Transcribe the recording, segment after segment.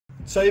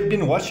So you've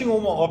been watching all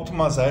my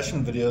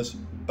optimization videos,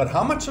 but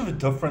how much of a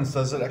difference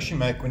does it actually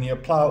make when you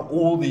apply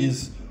all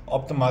these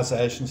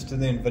optimizations to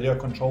the Nvidia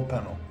Control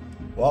Panel?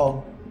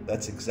 Well,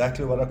 that's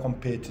exactly what I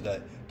compared today.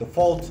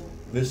 Default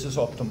versus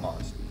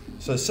optimized.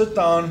 So sit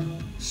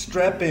down,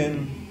 strap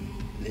in,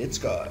 let's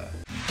go.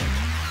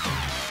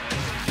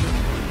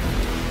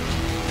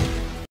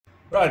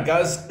 Right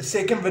guys,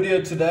 second video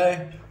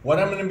today. What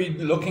I'm going to be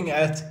looking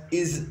at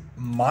is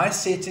my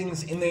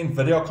settings in the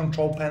Nvidia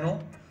Control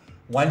Panel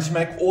once you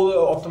make all the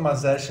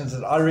optimizations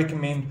that I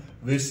recommend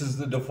versus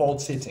the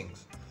default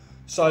settings.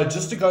 So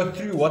just to go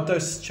through what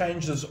those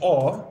changes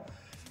are,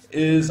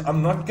 is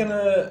I'm not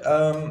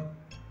gonna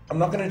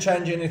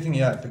change anything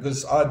here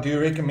because I do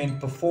recommend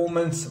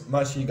performance.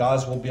 Most of you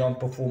guys will be on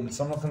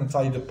performance. I'm not going to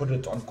tell you to put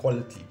it on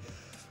quality.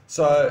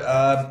 So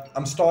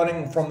I'm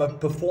starting from a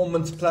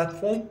performance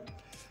platform,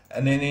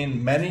 and then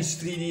in manage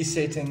 3D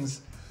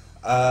settings,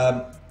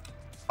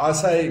 I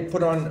say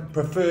put on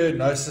prefer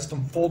no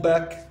system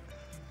fallback,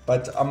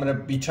 but I'm going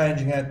to be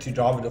changing that to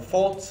driver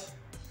default.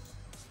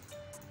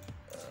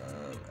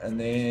 And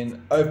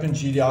then open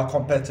GDDR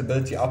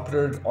compatibility, I put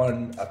it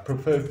on a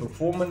preferred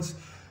performance,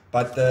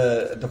 but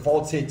the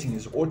default setting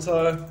is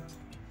auto.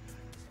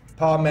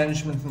 Power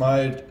management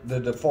mode, the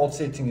default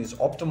setting is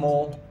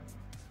optimal.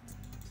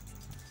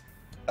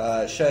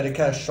 Shader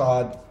cache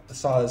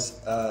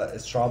size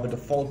is driver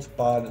default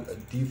by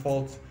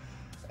default.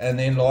 And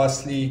then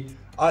lastly,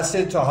 I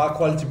set to high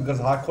quality because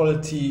high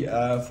quality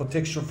for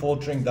texture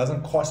filtering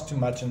doesn't cost too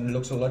much and it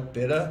looks a lot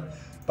better,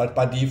 but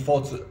by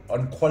default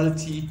on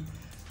quality.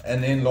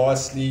 And then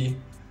lastly,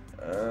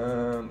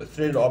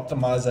 thread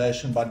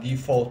optimization by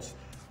default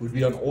would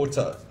be on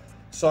auto.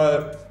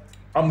 So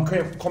I'm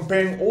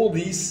comparing all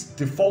these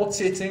default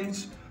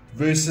settings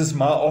versus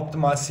my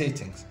optimized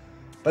settings.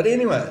 But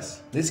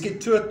anyways, let's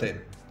get to it then.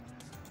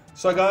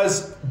 So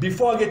guys,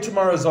 before I get to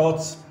my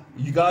results,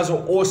 you guys are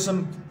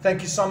awesome.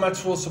 Thank you so much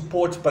for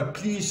support, but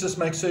please just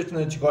make certain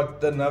that you got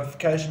the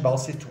notification bell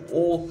set to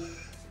all.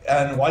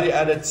 And while you're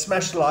at it,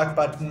 smash the like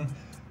button,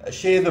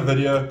 share the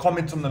video,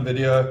 comment on the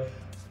video.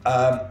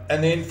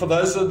 And then for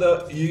those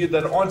of you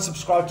that aren't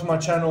subscribed to my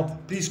channel,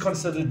 please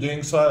consider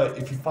doing so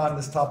if you find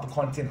this type of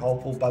content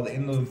helpful by the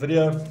end of the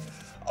video.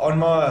 On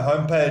my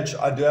homepage,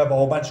 I do have a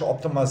whole bunch of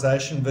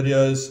optimization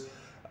videos.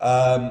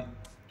 The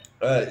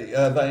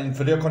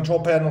Nvidia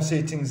Control Panel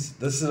settings.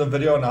 This is a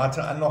video on how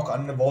to unlock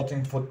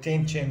undervolting for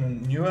 10 gen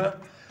and newer.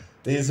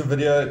 There's a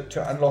video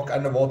to unlock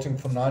undervolting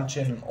for 9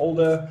 gen and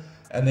older.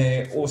 And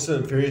there are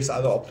also various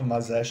other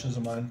optimizations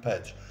on my own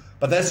page.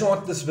 But that's not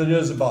what this video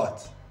is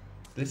about.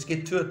 Let's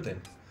get to it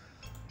then.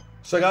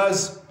 So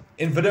guys,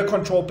 Nvidia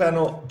Control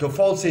Panel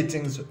default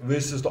settings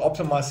versus the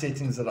optimized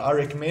settings that I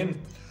recommend.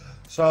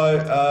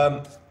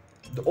 So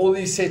all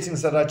these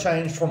settings that I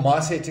changed from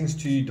my settings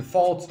to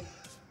default,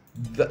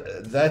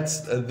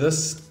 that's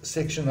this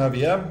section over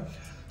here.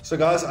 So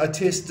guys, I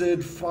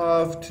tested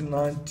 5 to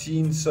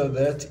 19, so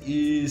that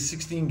is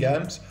 16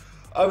 games.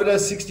 Over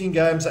those 16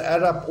 games, I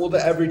add up all the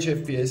average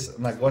FPS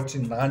and I got to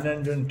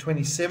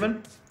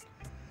 927.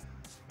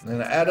 And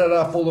then I added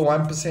up all the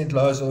 1%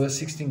 lows of the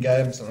 16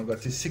 games and I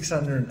got to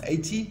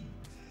 680.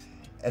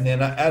 And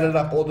then I added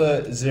up all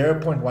the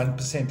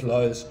 0.1%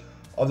 lows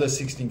of the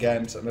 16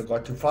 games and I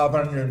got to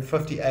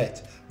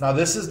 558. Now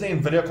this is the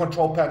Nvidia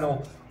Control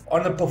Panel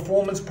on a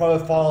performance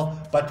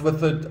profile, but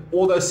with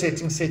all those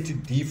settings set to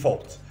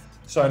default.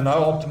 So no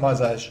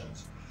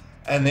optimizations.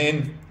 And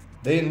then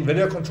the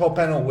Nvidia Control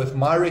Panel with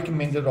my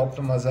recommended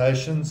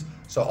optimizations.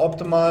 So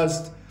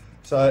optimized,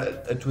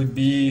 so it would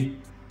be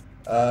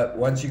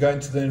once you go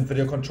into the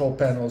Nvidia Control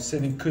Panel,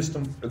 setting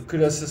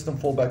CUDA system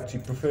fallback to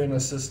preferring a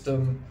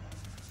system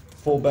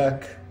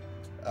fallback,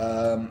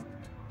 open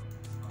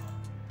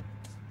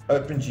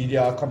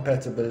GDDR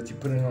compatibility,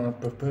 putting on a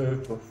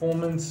preferred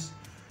performance,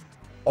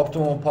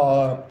 optimal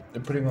power,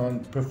 putting on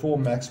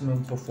perform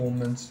maximum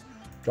performance,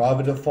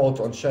 driver default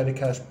on shader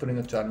cache, putting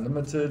it to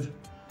unlimited,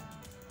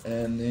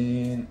 and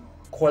then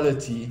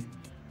quality,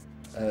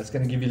 it's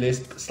going to give you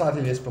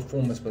slightly less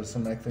performance, but it's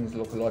going to make things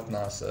look a lot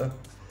nicer.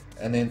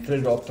 And then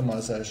thread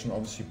optimization,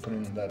 obviously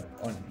putting that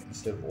on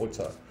instead of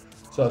auto.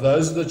 So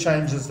those are the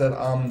changes that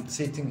I'm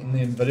setting in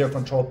the Nvidia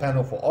Control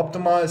Panel for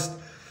optimized.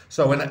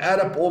 So when I add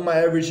up all my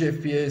average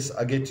FPS,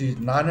 I get to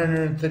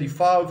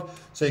 935.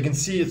 So you can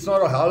see it's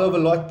not a hell of a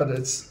lot, but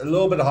it's a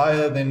little bit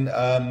higher than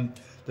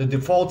the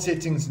default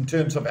settings in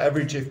terms of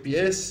average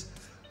FPS.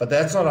 But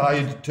that's not how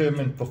you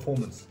determine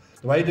performance.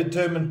 The way you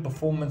determine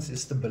performance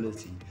is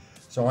stability.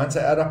 So once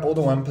I add up all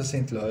the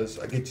 1% lows,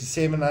 I get to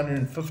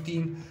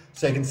 715.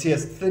 So you can see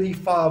it's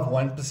 35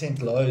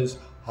 1% lows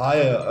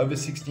higher over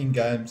 16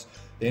 games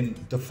than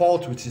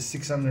default, which is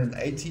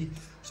 680.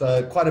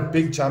 So quite a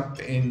big jump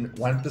in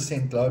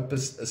 1% low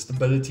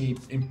stability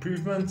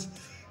improvement.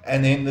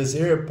 And then the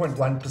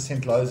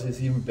 0.1% lows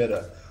is even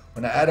better.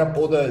 When I add up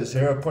all the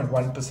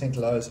 0.1%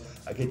 lows,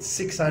 I get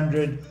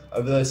 600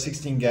 over those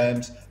 16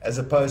 games as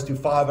opposed to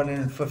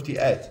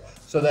 558.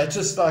 So that's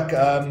just like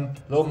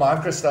little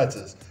micro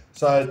status.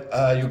 So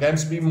your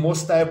games will be more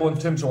stable in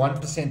terms of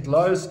 1%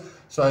 lows.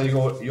 So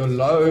your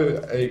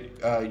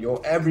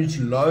average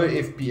low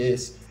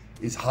FPS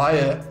is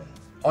higher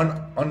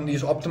on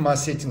these optimized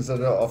settings that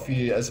are offered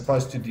you as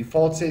opposed to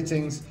default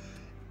settings,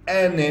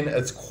 and then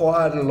it's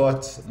quite a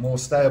lot more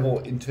stable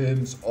in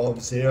terms of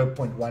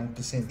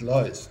 0.1%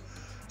 lows.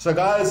 So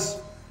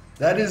guys,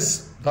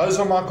 those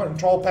are my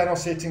control panel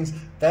settings.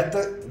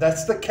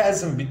 That's the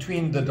chasm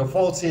between the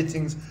default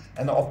settings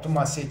and the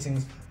optimized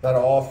settings that I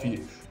offer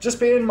you.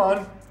 Just bear in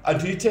mind, I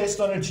do test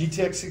on a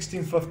GTX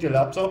 1650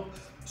 laptop,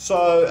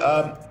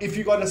 so if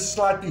you got a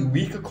slightly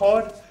weaker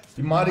card,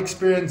 you might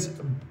experience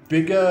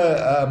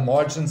bigger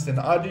margins than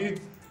I do,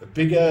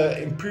 bigger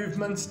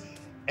improvements.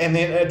 And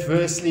then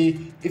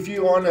adversely, if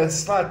you're on a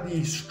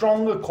slightly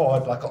stronger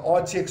card, like an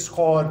RTX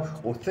card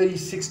or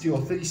 3060 or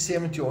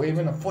 3070 or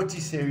even a 40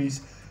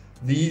 series,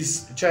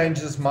 these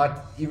changes might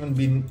even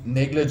be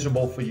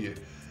negligible for you,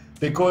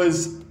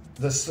 because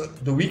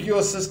the weaker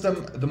your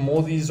system, the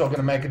more these are going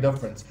to make a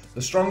difference.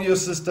 The stronger your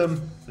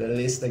system, the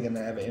less they're going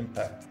to have an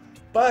impact.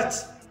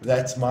 But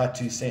that's my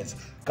 2 cents.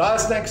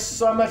 Guys, thanks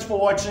so much for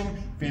watching.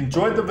 If you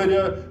enjoyed the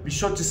video, be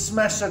sure to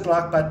smash that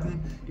like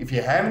button. If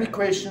you have any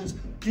questions,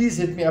 please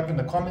hit me up in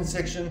the comment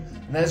section.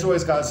 And as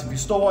always, guys, if you're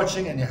still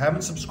watching and you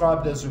haven't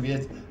subscribed as of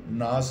yet,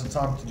 now's the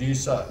time to do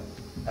so.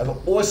 Have an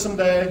awesome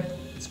day.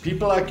 It's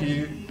people like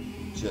you.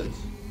 Cheers.